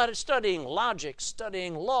course, studying logic,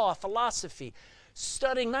 studying law, philosophy,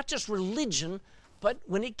 studying not just religion, but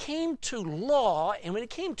when it came to law and when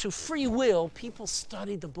it came to free will, people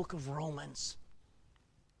studied the book of Romans.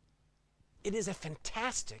 It is a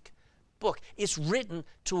fantastic book. It's written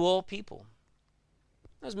to all people.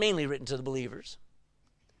 It was mainly written to the believers.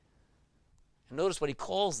 And notice what he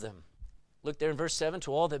calls them. Look there in verse 7,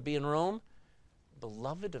 to all that be in Rome,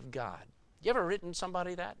 beloved of God. You ever written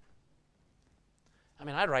somebody that? I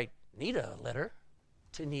mean, I'd write Nita a letter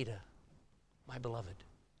to Nita, my beloved.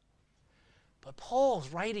 But Paul's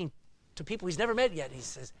writing to people he's never met yet. He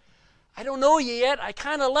says, I don't know you yet. I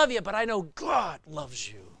kind of love you, but I know God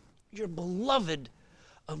loves you. You're beloved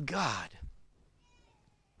of God.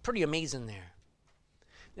 Pretty amazing there.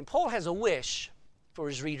 And Paul has a wish for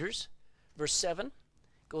his readers. Verse 7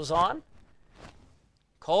 goes on.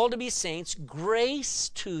 Called to be saints, grace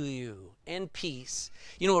to you and peace.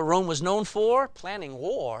 You know what Rome was known for? Planning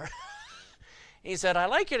war. He said, I'd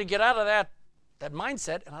like you to get out of that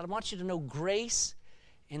mindset, and I want you to know grace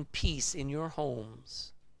and peace in your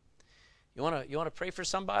homes. You want to pray for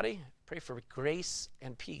somebody? Pray for grace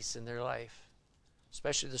and peace in their life,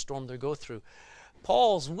 especially the storm they go through.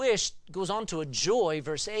 Paul's wish goes on to a joy.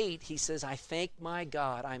 Verse 8, he says, I thank my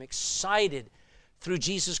God. I'm excited through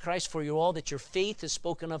Jesus Christ for you all that your faith is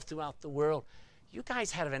spoken of throughout the world. You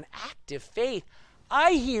guys have an active faith.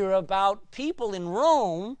 I hear about people in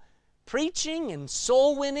Rome preaching and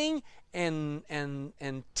soul winning and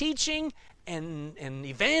teaching and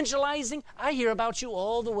evangelizing. I hear about you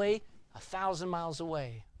all the way 1,000 miles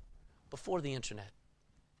away before the internet.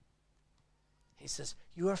 He says,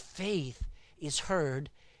 your faith is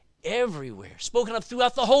heard everywhere, spoken of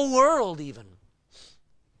throughout the whole world even.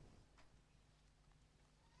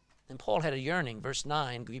 And Paul had a yearning, verse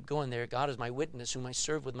 9, keep going there. God is my witness, whom I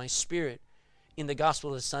serve with my spirit in the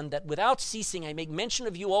gospel of his Son, that without ceasing I make mention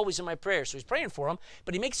of you always in my prayers. So he's praying for him,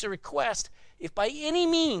 but he makes a request, if by any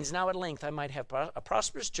means now at length I might have a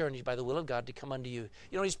prosperous journey by the will of God to come unto you.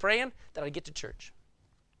 You know, he's praying that I'd get to church,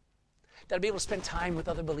 that I'd be able to spend time with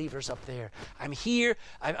other believers up there. I'm here,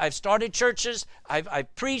 I've started churches,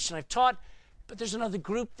 I've preached and I've taught, but there's another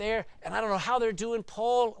group there, and I don't know how they're doing.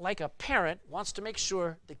 Paul, like a parent, wants to make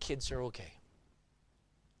sure the kids are okay.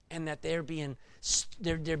 and that they're being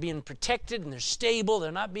protected and they're stable.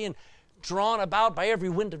 They're not being drawn about by every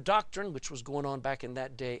wind of doctrine, which was going on back in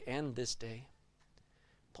that day and this day.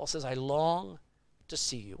 Paul says, I long to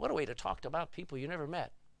see you. What a way to talk about people you never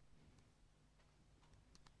met.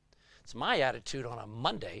 It's my attitude on a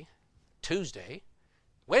Monday, Tuesday.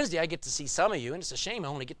 Wednesday, I get to see some of you, and it's a shame I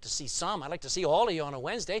only get to see some. I like to see all of you on a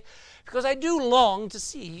Wednesday because I do long to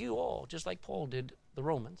see you all, just like Paul did the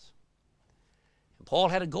Romans. And Paul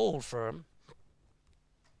had a goal for him.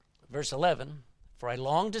 Verse 11, for I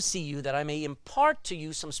long to see you that I may impart to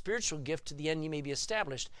you some spiritual gift to the end you may be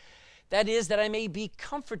established. That is, that I may be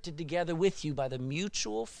comforted together with you by the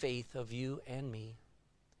mutual faith of you and me.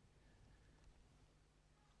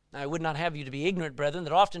 Now, I would not have you to be ignorant, brethren,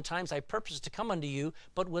 that oftentimes I purposed to come unto you,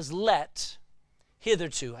 but was let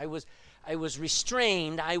hitherto. I was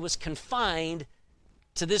restrained, I was confined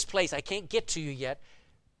to this place. I can't get to you yet.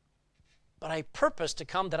 But I purposed to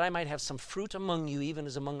come that I might have some fruit among you, even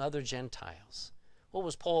as among other Gentiles. What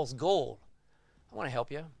was Paul's goal? I want to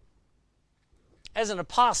help you. As an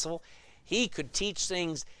apostle, he could teach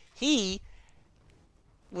things. He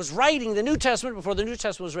was writing the New Testament before the New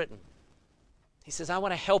Testament was written. He says, I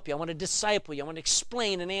want to help you. I want to disciple you. I want to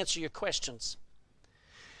explain and answer your questions.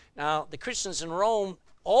 Now, the Christians in Rome,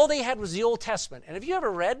 all they had was the Old Testament. And have you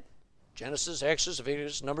ever read Genesis, Exodus,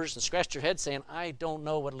 Leviticus, Numbers, and scratched your head saying, I don't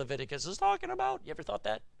know what Leviticus is talking about? You ever thought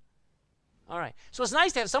that? All right. So it's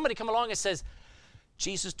nice to have somebody come along and says,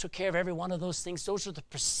 Jesus took care of every one of those things. Those are the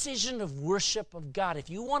precision of worship of God. If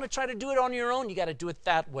you want to try to do it on your own, you got to do it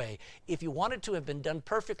that way. If you want it to have been done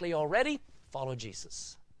perfectly already, follow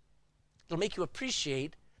Jesus. It'll make you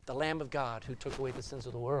appreciate the Lamb of God who took away the sins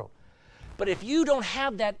of the world. But if you don't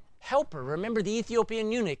have that helper, remember the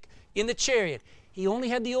Ethiopian eunuch in the chariot, he only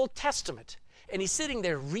had the Old Testament. And he's sitting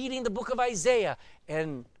there reading the book of Isaiah.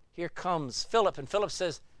 And here comes Philip. And Philip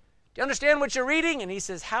says, do you understand what you're reading? And he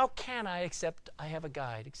says, how can I except I have a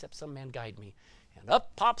guide, except some man guide me? And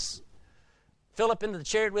up pops Philip into the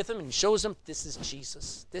chariot with him and shows him, this is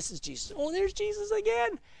Jesus. This is Jesus. Oh, there's Jesus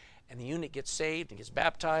again. And the eunuch gets saved and gets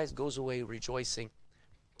baptized, goes away rejoicing.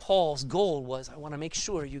 Paul's goal was, I want to make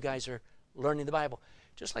sure you guys are learning the Bible,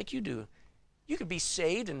 just like you do. You could be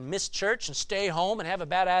saved and miss church and stay home and have a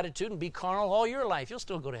bad attitude and be carnal all your life. You'll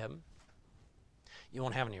still go to heaven. You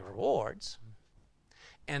won't have any rewards.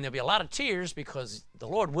 And there'll be a lot of tears because the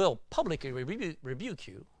Lord will publicly rebuke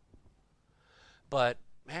you. But,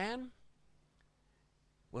 man,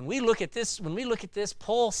 when we look at this,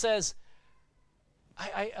 Paul says,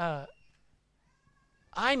 I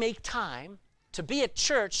make time to be at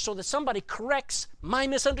church so that somebody corrects my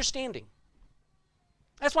misunderstanding.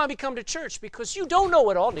 That's why we come to church, because you don't know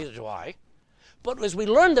it all, neither do I. But as we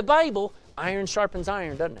learn the Bible, iron sharpens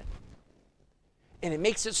iron, doesn't it? And it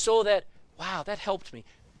makes it so that, wow, that helped me.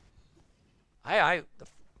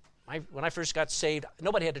 When I first got saved,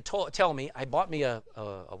 nobody had to tell me. I bought me a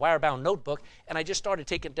wire-bound notebook, and I just started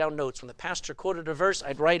taking down notes. When the pastor quoted a verse,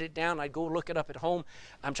 I'd write it down. I'd go look it up at home.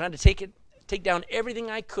 I'm trying to take down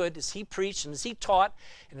everything I could as he preached and as he taught,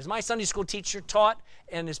 and as my Sunday school teacher taught,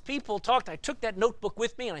 and as people talked. I took that notebook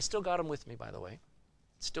with me, and I still got them with me, by the way.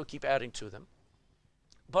 Still keep adding to them.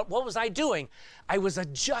 But what was I doing? I was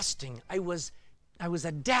adjusting. I was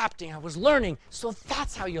adapting. I was learning. So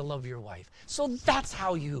that's how you love your wife. So that's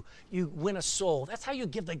how you win a soul. That's how you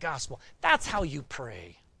give the gospel. That's how you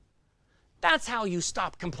pray. That's how you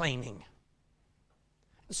stop complaining.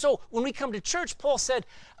 So when we come to church, Paul said,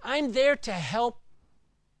 I'm there to help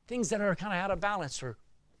things that are kind of out of balance or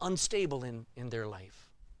unstable in their life.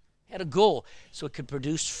 He had a goal so it could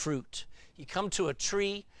produce fruit. You come to a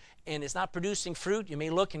tree and it's not producing fruit, you may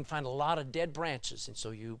look and find a lot of dead branches, and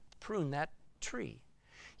so you prune that tree.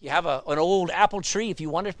 You have an old apple tree. If you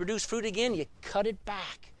want it to produce fruit again, you cut it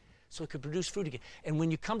back so it could produce fruit again. And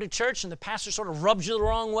when you come to church and the pastor sort of rubs you the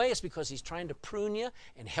wrong way, it's because he's trying to prune you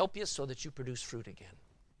and help you so that you produce fruit again.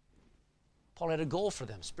 Paul had a goal for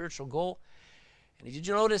them, spiritual goal. And did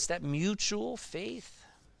you notice that mutual faith?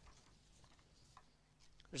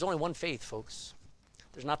 There's only one faith, folks.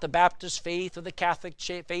 There's not the Baptist faith or the Catholic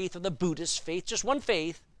faith or the Buddhist faith. Just one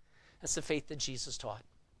faith. That's the faith that Jesus taught.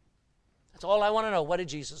 That's all I want to know. What did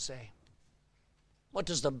Jesus say? What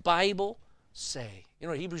does the Bible say? You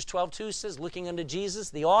know what Hebrews 12:2 says? Looking unto Jesus,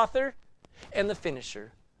 the author and the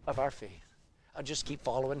finisher of our faith. I'll just keep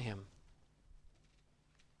following him.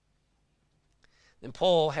 Then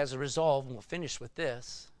Paul has a resolve, and we'll finish with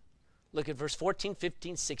this. Look at verse 14,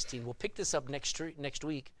 15, 16. We'll pick this up next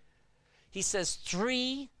week. He says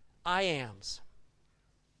 3 I ams.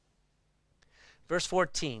 Verse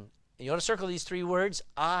 14. And you ought to circle these 3 words.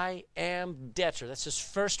 I am debtor. That's his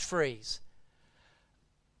first phrase.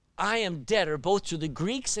 I am debtor both to the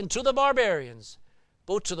Greeks and to the barbarians,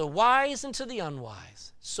 both to the wise and to the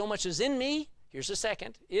unwise. So much is in me, here's the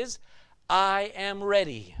second, is I am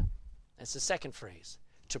ready. That's the second phrase.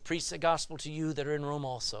 To preach the gospel to you that are in Rome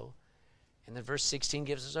also. And then verse 16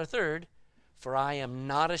 gives us our third. For I am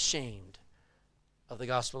not ashamed of the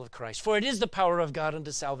gospel of Christ. For it is the power of God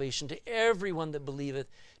unto salvation to everyone that believeth,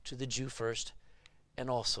 to the Jew first, and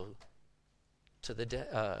also to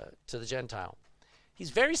the Gentile.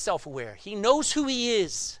 He's very self-aware. He knows who he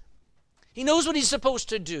is. He knows what he's supposed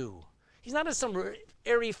to do. He's not in some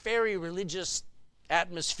airy-fairy religious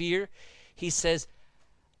atmosphere. He says,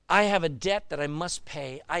 I have a debt that I must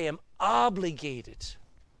pay. I am obligated.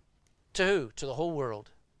 To who? To the whole world.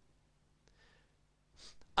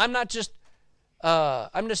 I'm just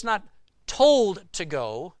not told to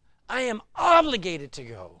go. I am obligated to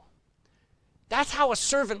go. That's how a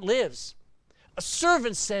servant lives. A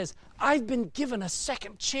servant says, I've been given a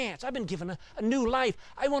second chance. I've been given a new life.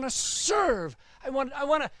 I want to serve. I want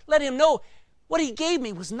to let him know what he gave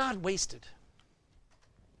me was not wasted.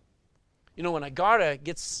 You know, when a Garda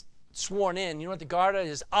gets sworn in, you know what the Garda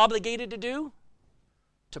is obligated to do?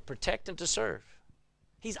 To protect and to serve.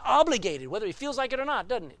 He's obligated, whether he feels like it or not,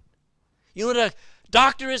 doesn't it? You know what a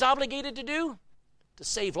doctor is obligated to do? To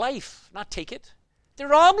save life, not take it.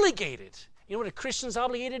 They're obligated. You know what a Christian's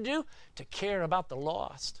obligated to do? To care about the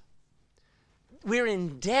lost. We're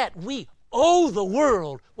in debt. We owe the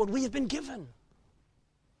world what we have been given.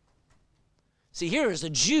 See, here is a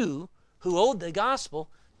Jew who owed the gospel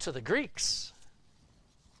to the Greeks.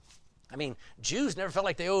 I mean, Jews never felt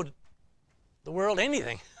like they owed the world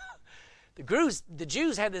anything. The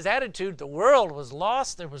Jews had this attitude, the world was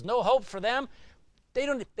lost, there was no hope for them.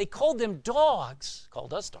 They called them dogs,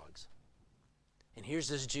 called us dogs. And here's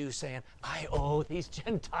this Jew saying, I owe these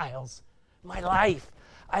Gentiles my life.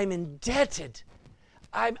 I'm indebted.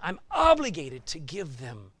 I'm obligated to give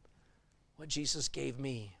them what Jesus gave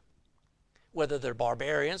me. Whether they're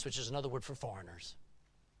barbarians, which is another word for foreigners.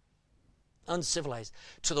 Uncivilized.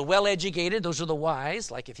 To the well-educated, those are the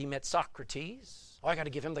wise, like if he met Socrates, I got to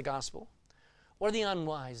give him the gospel. Or the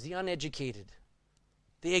unwise, the uneducated,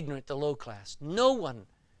 the ignorant, the low class. No one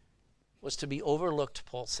was to be overlooked,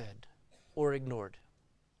 Paul said, or ignored.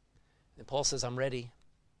 And Paul says, I'm ready.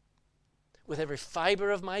 With every fiber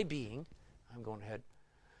of my being, I'm going ahead.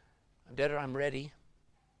 I'm debtor, I'm ready.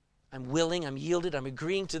 I'm willing, I'm yielded, I'm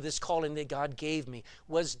agreeing to this calling that God gave me.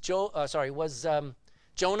 Was Jonah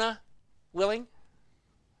willing?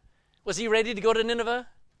 Was he ready to go to Nineveh?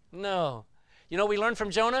 No. You know what we learned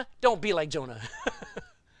from Jonah? Don't be like Jonah.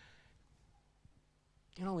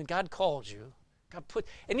 You know, when God calls you,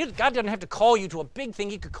 God doesn't have to call you to a big thing.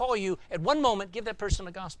 He could call you at one moment, give that person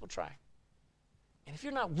a gospel tract. And if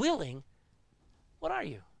you're not willing, what are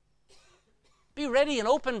you? Be ready and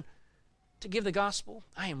open to give the gospel.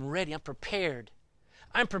 I am ready. I'm prepared.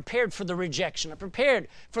 I'm prepared for the rejection. I'm prepared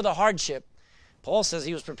for the hardship. Paul says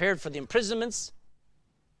he was prepared for the imprisonments,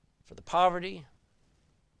 for the poverty.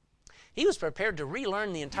 He was prepared to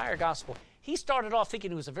relearn the entire gospel. He started off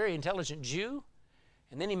thinking he was a very intelligent Jew,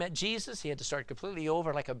 and then he met Jesus. He had to start completely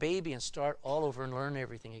over like a baby and start all over and learn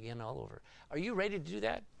everything again all over. Are you ready to do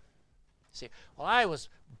that? See, well, I was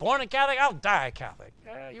born a Catholic, I'll die a Catholic.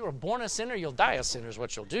 You were born a sinner, you'll die a sinner is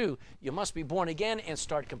what you'll do. You must be born again and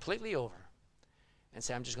start completely over and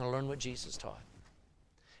say, I'm just going to learn what Jesus taught.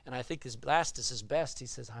 And I think this last is his best. He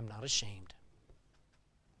says, I'm not ashamed.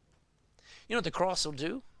 You know what the cross will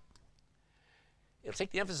do? It'll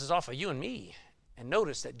take the emphasis off of you and me. And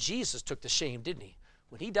notice that Jesus took the shame, didn't he?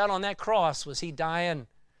 When he died on that cross, was he dying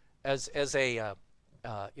as a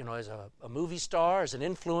movie star, as an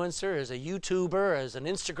influencer, as a YouTuber, as an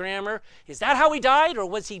Instagrammer? Is that how he died? Or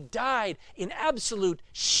was he died in absolute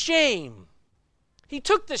shame? He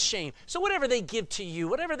took the shame. So whatever they give to you,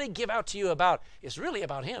 whatever they give out to you about, is really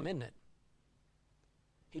about him, isn't it?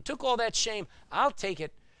 He took all that shame. I'll take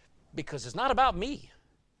it because it's not about me.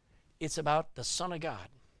 It's about the Son of God.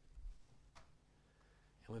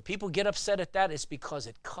 And when people get upset at that, it's because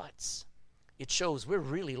it cuts. It shows we're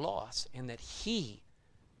really lost and that he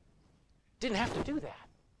didn't have to do that.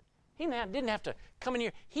 He didn't have to come in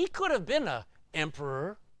here. He could have been an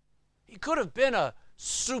emperor. He could have been a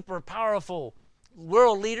super powerful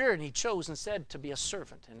world leader, and he chose instead to be a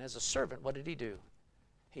servant. And as a servant, what did he do?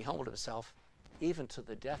 He humbled himself even to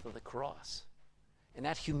the death of the cross. And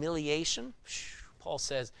that humiliation, Paul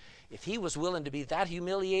says, if he was willing to be that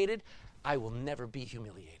humiliated, I will never be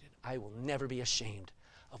humiliated. I will never be ashamed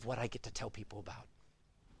of what I get to tell people about.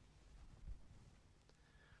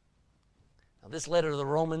 Now, this letter to the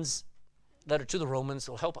Romans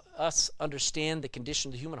will help us understand the condition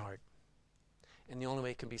of the human heart. and the only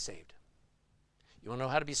way it can be saved. You want to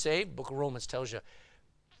know how to be saved? Book of Romans tells you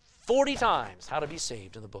 40 times how to be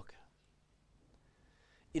saved in the book.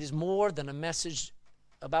 It is more than a message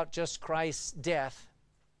about just Christ's death,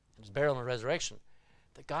 his burial and resurrection.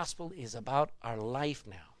 The gospel is about our life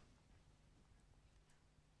now.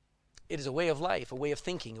 It is a way of life, a way of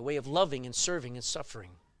thinking, a way of loving and serving and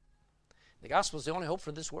suffering. The gospel is the only hope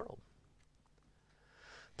for this world.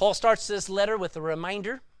 Paul starts this letter with a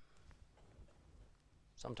reminder,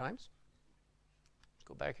 sometimes, let's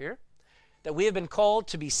go back here, that we have been called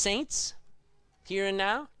to be saints here and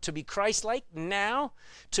now, to be Christ-like now,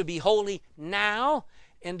 to be holy now,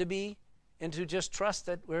 and to just trust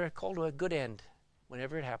that we're called to a good end.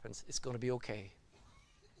 Whenever it happens, it's going to be okay.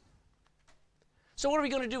 So what are we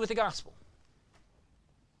going to do with the gospel?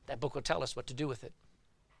 That book will tell us what to do with it.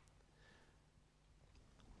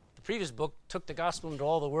 The previous book took the gospel into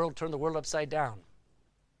all the world, turned the world upside down.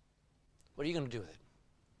 What are you going to do with it?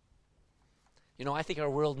 You know, I think our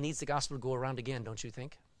world needs the gospel to go around again, don't you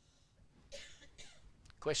think?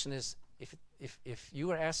 Question is, if you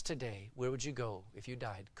were asked today, where would you go if you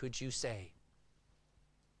died? Could you say,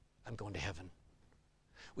 I'm going to heaven?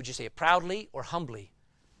 Would you say it proudly or humbly?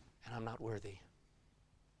 And I'm not worthy.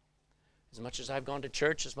 As much as I've gone to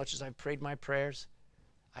church, as much as I've prayed my prayers,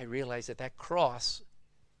 I realize that cross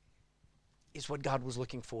is what God was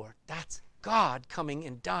looking for. That's God coming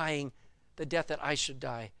and dying the death that I should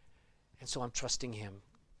die. And so I'm trusting him.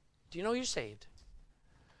 Do you know you're saved?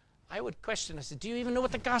 I would question, I said, do you even know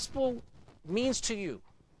what the gospel means to you?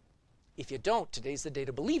 If you don't, today's the day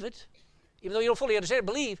to believe it. Even though you don't fully understand it,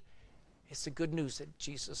 believe. It's the good news that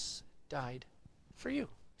Jesus died for you.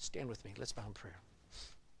 Stand with me. Let's bow in prayer.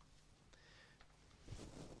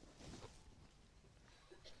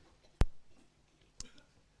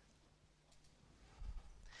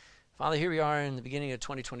 Father, here we are in the beginning of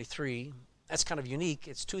 2023. That's kind of unique.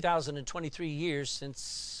 It's 2023 years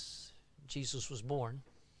since Jesus was born.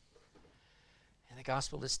 And the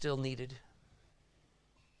gospel is still needed.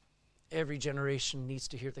 Every generation needs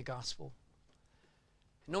to hear the gospel.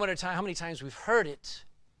 No matter how many times we've heard it,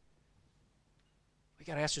 we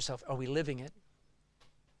got to ask yourself, are we living it?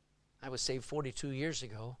 I was saved 42 years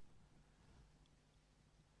ago.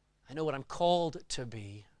 I know what I'm called to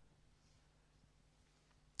be.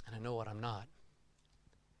 And I know what I'm not.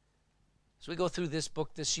 As we go through this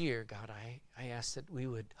book this year, God, I ask that we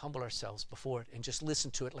would humble ourselves before it and just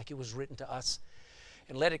listen to it like it was written to us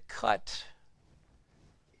and let it cut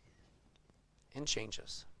and change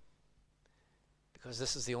us. Because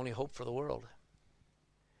this is the only hope for the world.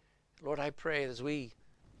 Lord, I pray as we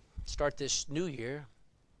start this new year,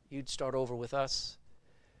 you'd start over with us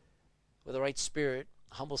with the right spirit,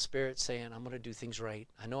 humble spirit, saying, I'm going to do things right.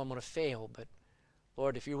 I know I'm going to fail, but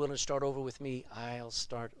Lord, if you're willing to start over with me, I'll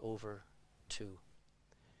start over too.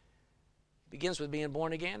 It begins with being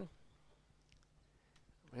born again.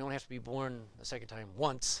 We don't have to be born a second time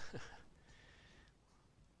once.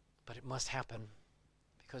 But it must happen.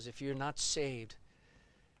 Because if you're not saved,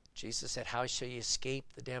 Jesus said, how shall you escape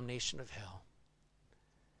the damnation of hell?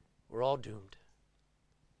 We're all doomed.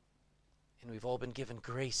 And we've all been given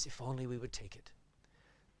grace if only we would take it.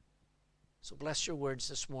 So bless your words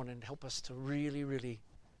this morning and help us to really, really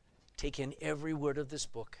take in every word of this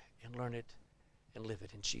book and learn it and live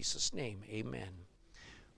it. In Jesus' name, amen.